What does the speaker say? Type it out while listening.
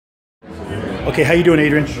Okay, how you doing,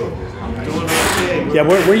 Adrian? Doing okay. Yeah,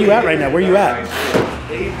 where are you at right now? Where are you at?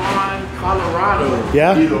 Avon, Colorado.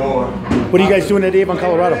 Yeah? What are you guys doing at Avon,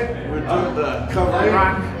 Colorado? We're doing the Cover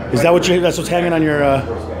Rock. Is that that's what's hanging on your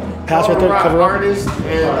pass right there? Cover Rock artist,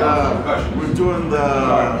 and we're doing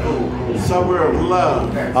the Summer of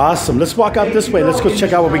Love. Awesome. Let's walk out this way. Let's go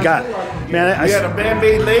check out what we got. Man, We got a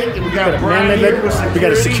man-made lake, and we got a man-made lake. We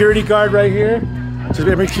got a security guard right here. Just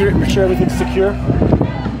make sure everything's secure.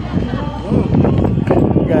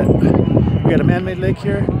 We got a man-made lake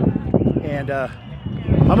here, and I'm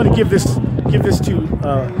gonna give this to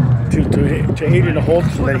Adrian to hold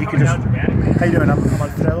so that he can just. How you doing? I'm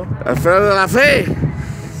Alfredo. Alfredo de la Fe.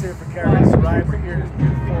 It's here for Caravanserai. We're here in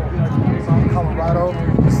beautiful Colorado.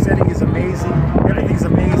 The setting is amazing. Everything's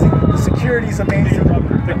amazing. The security is amazing.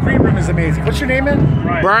 The green room is amazing. What's your name, man?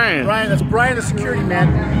 Brian. Brian. That's Brian, the security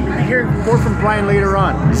man. You'll be hearing more from Brian later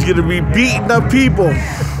on. He's gonna be beating up people.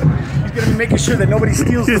 He's gonna be making sure that nobody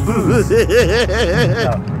steals the booze.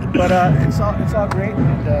 No. But it's all great, and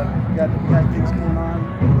we got things going on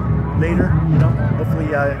later. You know, hopefully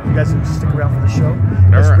you guys will stick around for the show.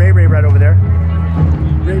 There's Ray right over there.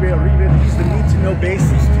 Ray, he's the need-to-know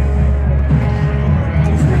bassist.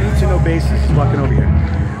 He's the need-to-know bassist. He's walking over here.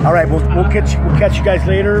 All right, we'll catch you guys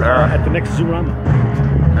later at the next Zoorama.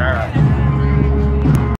 All right.